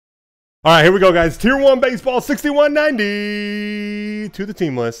All right, here we go, guys. Tier 1 baseball, 6190 to the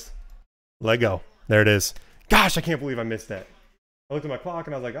team list. Let go. There it is. Gosh, I can't believe I missed that. I looked at my clock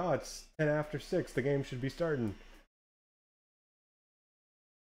and I was like, oh, it's 10 after 6. The game should be starting.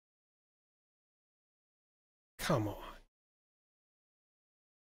 Come on.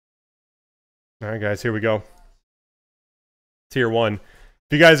 All right, guys, here we go. Tier 1. If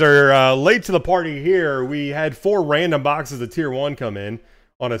you guys are late to the party here, we had 4 random boxes of Tier 1 come in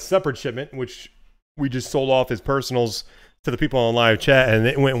on a separate shipment, which we just sold off as personals to the people on live chat, and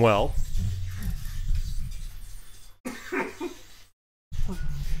it went well.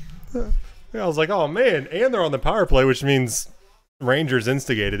 Yeah, I was like, oh man, and they're on the power play, which means Rangers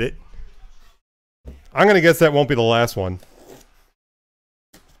instigated it. I'm going to guess that won't be the last one.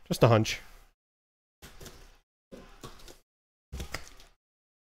 Just a hunch.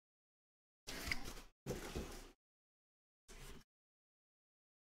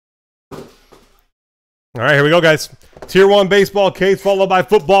 All right, here we go, guys. Tier 1 baseball case followed by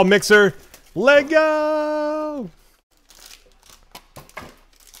football mixer. Let go!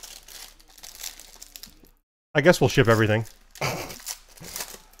 I guess we'll ship everything.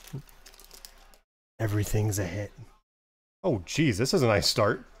 Everything's a hit. Oh, geez, this is a nice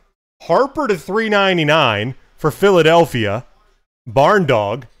start. Harper to $3.99 for Philadelphia. Barn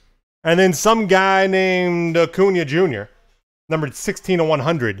Dog. And then some guy named Acuna Jr. Numbered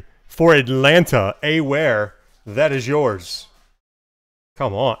 16/100 for Atlanta. Where that is yours.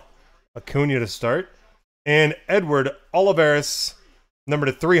 Come on. Acuna to start. And Edward Olivares, number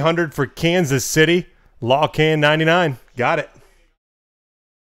to 300 for Kansas City. Law Can 99. Got it.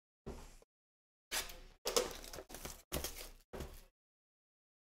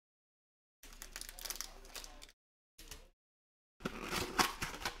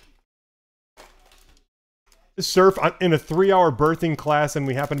 Surf, I'm in a 3-hour birthing class and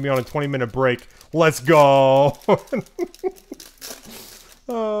we happen to be on a 20-minute break. Let's go.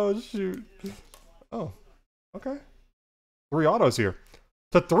 Oh, shoot. Oh, okay. 3 autos here.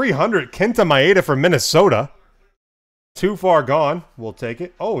 To 300, Kenta Maeda for Minnesota. Too far gone. We'll take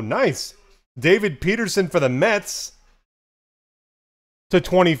it. Oh, nice. David Peterson for the Mets. To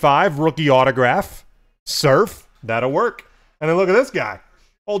 25, rookie autograph. Surf. That'll work. And then look at this guy.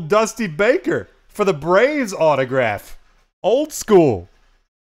 Old Dusty Baker for the Braves autograph. Old school.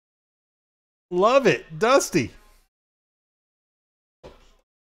 Love it. Dusty.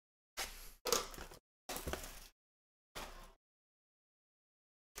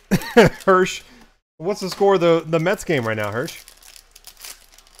 Hirsch. What's the score of the Mets game right now, Hirsch?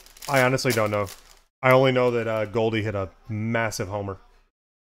 I honestly don't know. I only know that Goldie hit a massive homer.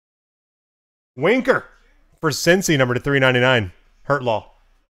 Winker for Cincy, number to 399. Hurt Law.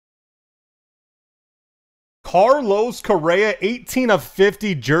 Carlos Correa,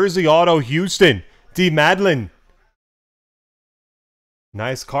 18/50 jersey auto, Houston. D. Madeline.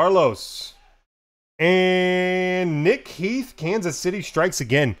 Nice, Carlos. And Nick Heath, Kansas City, strikes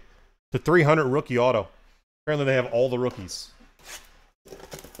again. To 300 rookie auto. Apparently they have all the rookies.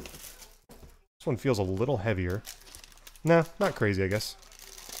 This one feels a little heavier. Nah, not crazy, I guess.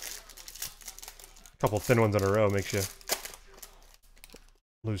 A couple thin ones in a row makes you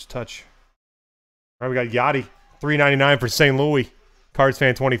lose touch. All right, we got Yachty, $3.99 for St. Louis. Cards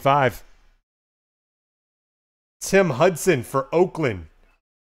fan 25. Tim Hudson for Oakland.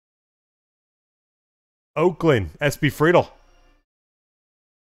 Oakland, SB Friedel.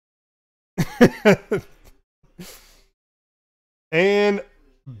 And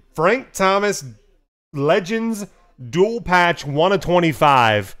Frank Thomas, Legends, dual patch,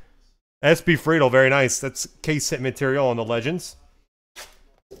 1/25. SB Friedel, very nice. That's case hit material on the Legends.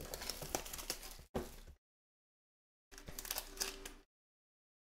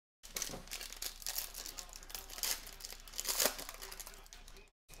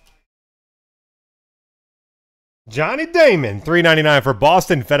 Johnny Damon, $3.99 for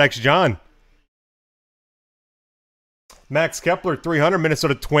Boston, FedEx John. Max Kepler, 300,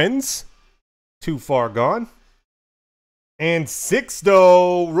 Minnesota Twins. Too far gone. And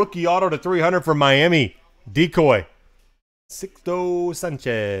Sixto, rookie auto to 300 for Miami. Decoy. Sixto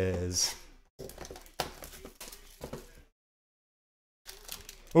Sanchez.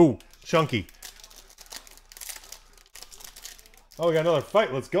 Ooh, chunky. Oh, we got another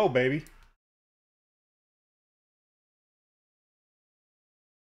fight. Let's go, baby.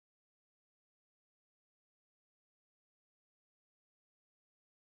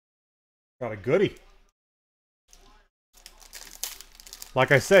 Got a goodie.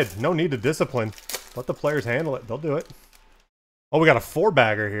 Like I said, no need to discipline. Let the players handle it. They'll do it. Oh, we got a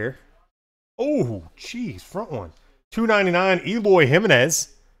 4-bagger here. Oh, jeez, front one. $2.99, Eloy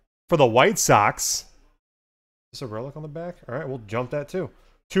Jimenez for the White Sox. Is this a relic on the back? All right, we'll jump that too.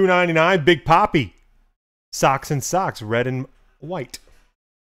 $2.99, Big Poppy. Sox and Socks, red and white.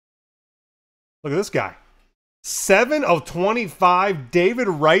 Look at this guy. 7 of 25, David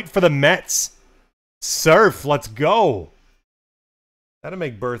Wright for the Mets. Surf, let's go. That'll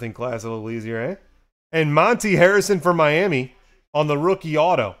make birthing class a little easier, eh? And Monty Harrison for Miami on the rookie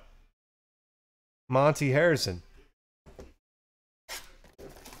auto. Monty Harrison.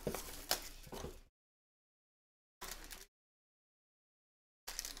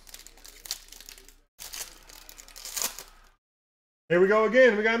 Here we go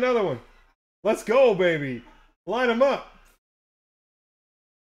again. We got another one. Let's go, baby. Line them up.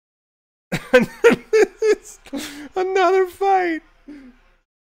 Another fight.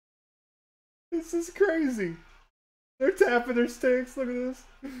 This is crazy. They're tapping their sticks. Look at this.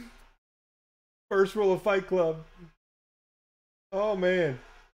 First rule of Fight Club. Oh, man.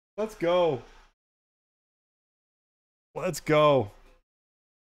 Let's go. Let's go.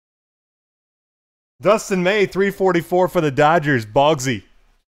 Dustin May, 344 for the Dodgers. Bogsy.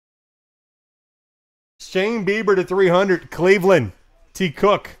 Shane Bieber to 300. Cleveland. T.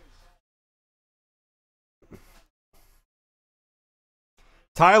 Cook.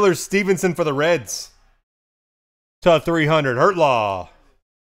 Tyler Stevenson for the Reds. To 300. Hurtlaw.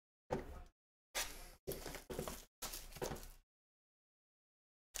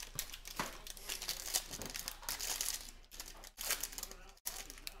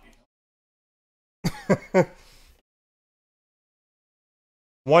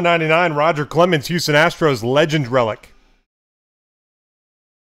 $199, Roger Clemens, Houston Astros, Legend Relic.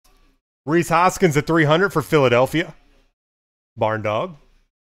 Rhys Hoskins at 300 for Philadelphia. Barn Dog.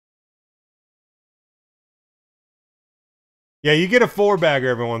 Yeah, you get a 4-bagger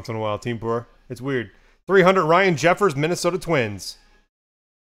every once in a while, Team Poor. It's weird. 300, Ryan Jeffers, Minnesota Twins.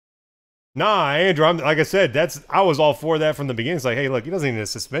 Nah, Andrew, like I said, I was all for that from the beginning. It's like, hey, look, he doesn't need a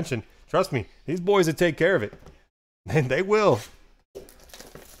suspension. Trust me, these boys will take care of it. And they will.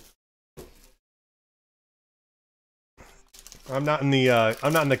 I'm not in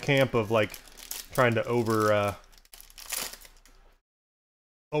the camp of like trying to overdo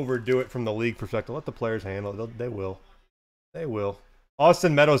it from the league perspective. Let the players handle it. They will. They will.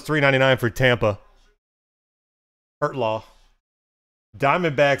 Austin Meadows, $3.99 for Tampa. Hurtlaw.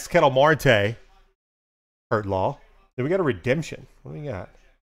 Diamondbacks, Kettle Marte. Hurtlaw. Then we got a redemption. What do we got?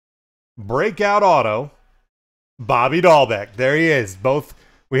 Breakout auto. Bobby Dahlbeck. There he is. Both.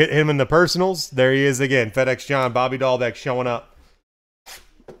 We hit him in the personals. There he is again. FedEx John, Bobby Dahlbeck showing up.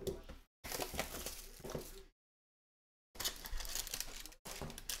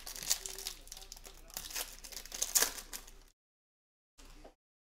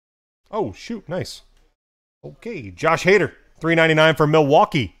 Oh, shoot. Nice. Okay. Josh Hader, $3.99 for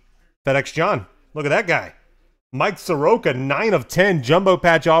Milwaukee. FedEx John. Look at that guy. Mike Soroka, 9 of 10. Jumbo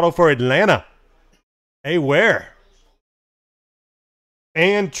patch auto for Atlanta. Hey, where?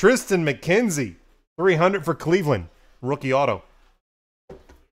 And Tristan McKenzie, 300 for Cleveland. Rookie auto.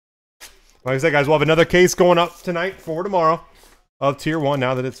 Like I said, guys, we'll have another case going up tonight for tomorrow of Tier 1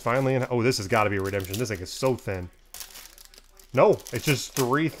 now that it's finally in. Oh, this has got to be a redemption. This thing is so thin. No, it's just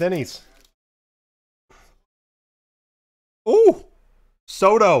 3 thinnies. Ooh!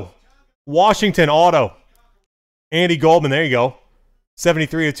 Soto. Washington auto. Andy Goldman, there you go.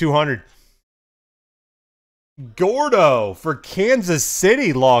 73 of 200. Gordo for Kansas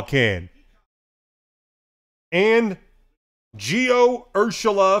City lock-in. And Gio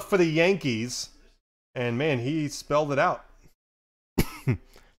Urshela for the Yankees. And, man, he spelled it out.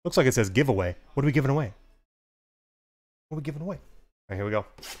 Looks like it says giveaway. What are we giving away? What are we giving away? All right, here we go.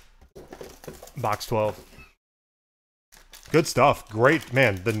 Box 12. Good stuff. Great.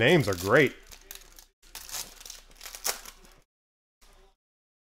 Man, the names are great.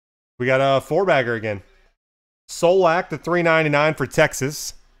 We got a 4-bagger again. Solak, the $3.99 for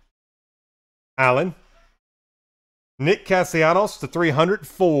Texas. Allen. Nick Castellanos, the 300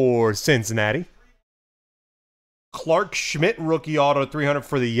 for Cincinnati. Clark Schmidt, rookie auto, 300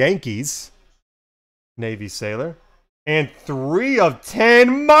 for the Yankees. Navy Sailor. And 3 of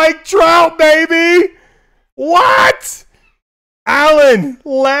 10, Mike Trout, baby! What? Allen,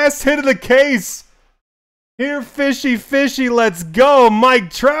 last hit of the case. Here, fishy, fishy, let's go,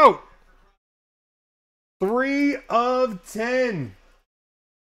 Mike Trout. 3 of 10.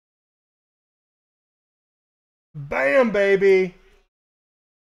 Bam, baby.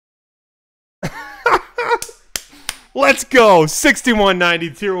 Let's go.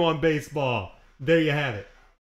 6190 Tier 1 baseball. There you have it.